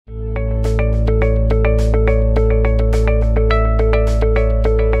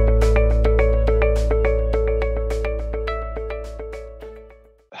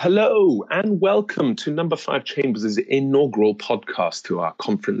Hello and welcome to Number 5 Chambers' inaugural podcast to our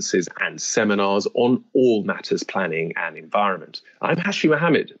conferences and seminars on all matters planning and environment. I'm Hashi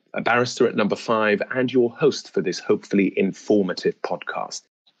Mohamed, a barrister at Number 5 and your host for this hopefully informative podcast.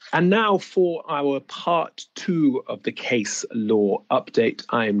 And now for our part 2 of the case law update,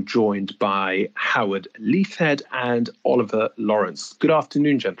 I am joined by Howard Leithhead and Oliver Lawrence. Good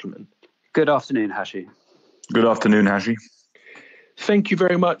afternoon, gentlemen. Good afternoon, Hashi. Good afternoon, Hashi. Thank you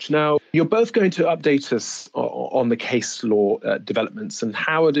very much. Now, you're both going to update us on the case law developments. And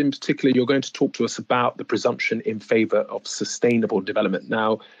Howard, in particular, you're going to talk to us about the presumption in favour of sustainable development.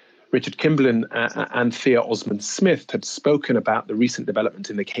 Now, Richard Kimblin and Thea Osmund Smith had spoken about the recent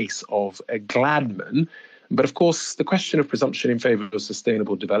development in the case of Gladman. But of course, the question of presumption in favour of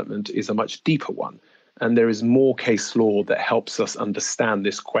sustainable development is a much deeper one. And there is more case law that helps us understand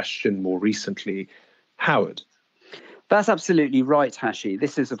this question more recently. Howard. That's absolutely right, Hashi.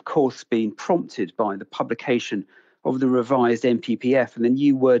 This has, of course, been prompted by the publication of the revised NPPF and the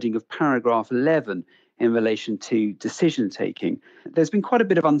new wording of paragraph 11 in relation to decision taking. There's been quite a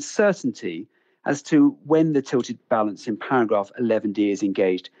bit of uncertainty as to when the tilted balance in paragraph 11D is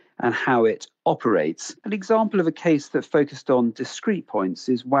engaged and how it operates. An example of a case that focused on discrete points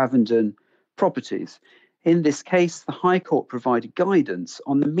is Wavendon Properties. In this case, the High Court provided guidance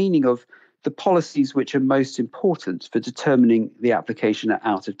on the meaning of the policies which are most important for determining the application are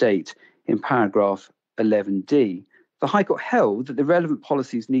out of date in paragraph 11D. The High Court held that the relevant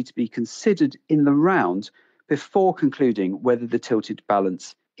policies need to be considered in the round before concluding whether the tilted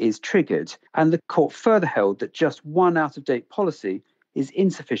balance is triggered. And the court further held that just one out-of-date policy is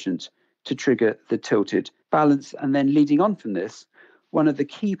insufficient to trigger the tilted balance. And then leading on from this, one of the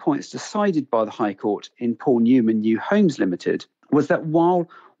key points decided by the High Court in Paul Newman New Homes Limited was that while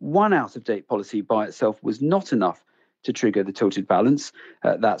one out-of-date policy by itself was not enough to trigger the tilted balance,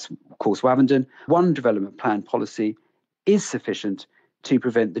 that's, of course, Wavendon, one development plan policy is sufficient to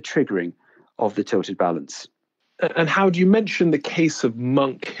prevent the triggering of the tilted balance. And Howard, you mentioned the case of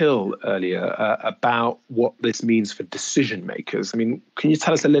Monk Hill earlier about what this means for decision makers. I mean, can you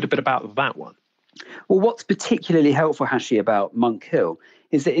tell us a little bit about that one? Well, what's particularly helpful, Hashi, about Monk Hill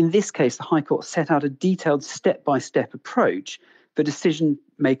is that in this case, the High Court set out a detailed step-by-step approach for decision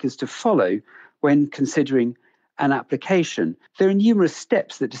makers to follow when considering an application. There are numerous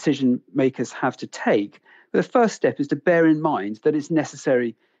steps that decision makers have to take. The first step is to bear in mind that it's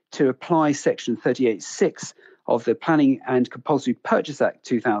necessary to apply Section 38(6) of the Planning and Compulsory Purchase Act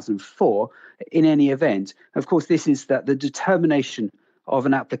 2004 in any event. Of course, this is that the determination of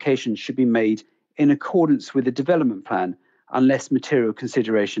an application should be made in accordance with the development plan unless material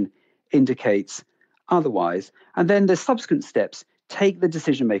consideration indicates otherwise. And then the subsequent steps take the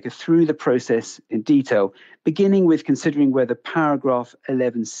decision maker through the process in detail, beginning with considering whether paragraph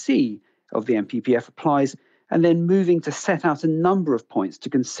 11C of the NPPF applies, and then moving to set out a number of points to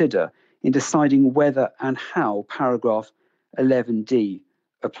consider in deciding whether and how paragraph 11D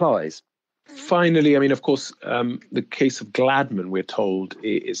applies. Finally, I mean, of course, the case of Gladman, we're told,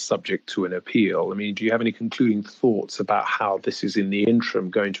 is subject to an appeal. I mean, do you have any concluding thoughts about how this is in the interim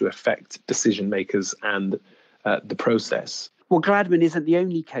going to affect decision makers and the process? Well, Gladman isn't the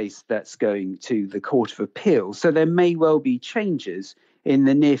only case that's going to the Court of Appeal, so there may well be changes in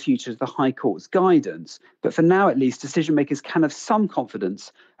the near future to the High Court's guidance. But for now, at least, decision makers can have some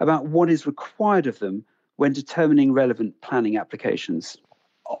confidence about what is required of them when determining relevant planning applications.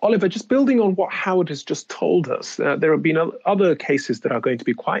 Oliver, just building on what Howard has just told us, there have been other cases that are going to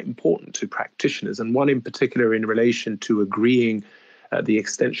be quite important to practitioners, and one in particular in relation to agreeing the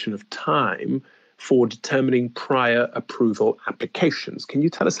extension of time for determining prior approval applications. Can you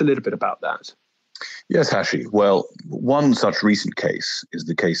tell us a little bit about that? Yes, Hashi. Well, one such recent case is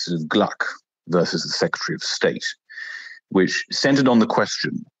the case of Gluck versus the Secretary of State, which centred on the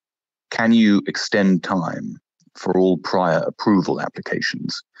question, can you extend time for all prior approval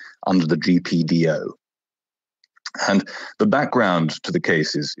applications under the GPDO? And the background to the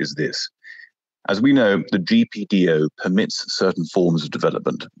case is this. As we know, the GPDO permits certain forms of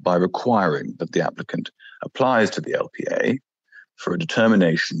development by requiring that the applicant applies to the LPA for a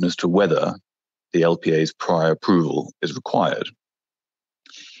determination as to whether the LPA's prior approval is required.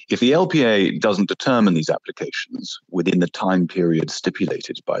 If the LPA doesn't determine these applications within the time period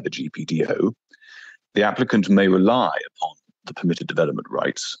stipulated by the GPDO, the applicant may rely upon the permitted development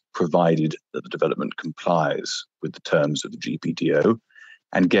rights, provided that the development complies with the terms of the GPDO,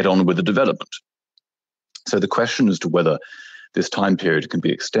 and get on with the development. So the question as to whether this time period can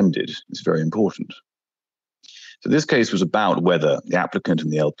be extended is very important. So this case was about whether the applicant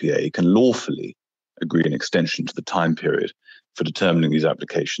and the LPA can lawfully agree an extension to the time period for determining these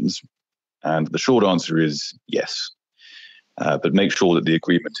applications? And the short answer is yes. But make sure that the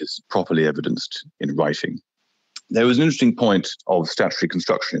agreement is properly evidenced in writing. There was an interesting point of statutory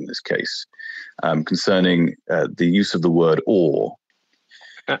construction in this case concerning the use of the word or.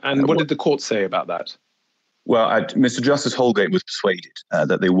 And what did the court say about that? Well, Mr. Justice Holgate was persuaded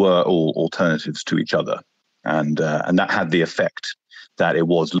that they were all alternatives to each other, and that had the effect that it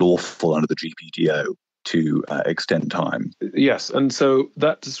was lawful under the GPDO to extend time. Yes, and so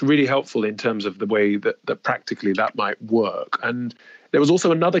that's really helpful in terms of the way that practically that might work. And there was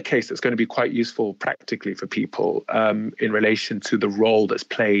also another case that's going to be quite useful practically for people in relation to the role that's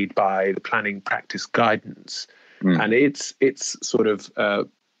played by the planning practice guidance and its sort of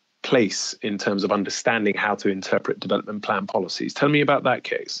place in terms of understanding how to interpret development plan policies. Tell me about that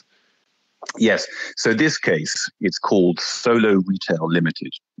case. Yes. So this case, it's called Solo Retail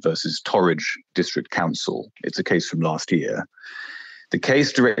Limited versus Torridge District Council. It's a case from last year. The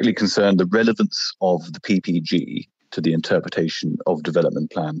case directly concerned the relevance of the PPG to the interpretation of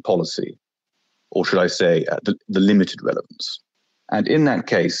development plan policy, or should I say the limited relevance. And in that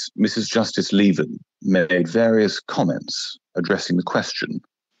case, Mrs. Justice Leven made various comments addressing the question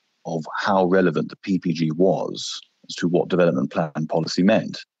of how relevant the PPG was as to what development plan policy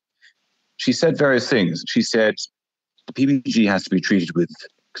meant. She said various things. She said the PPG has to be treated with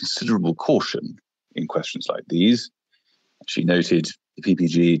considerable caution in questions like these. She noted the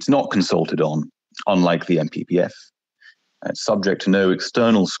PPG is not consulted on, unlike the NPPF. It's subject to no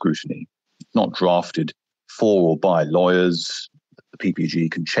external scrutiny. It's not drafted for or by lawyers. The PPG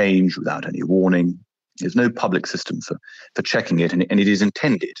can change without any warning. There's no public system for checking it, and it is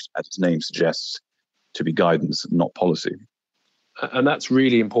intended, as its name suggests, to be guidance, not policy. And that's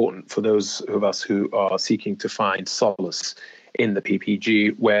really important for those of us who are seeking to find solace in the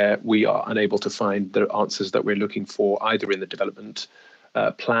PPG, where we are unable to find the answers that we're looking for, either in the development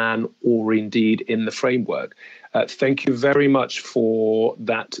plan or indeed in the framework. Thank you very much for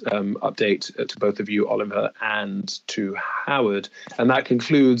that update to both of you, Oliver, and to Howard. And that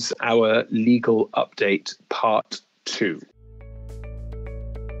concludes our legal update part 2.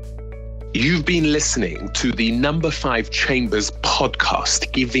 You've been listening to the Number 5 Chambers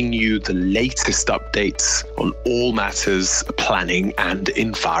podcast, giving you the latest updates on all matters planning and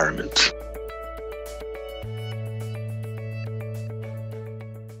environment.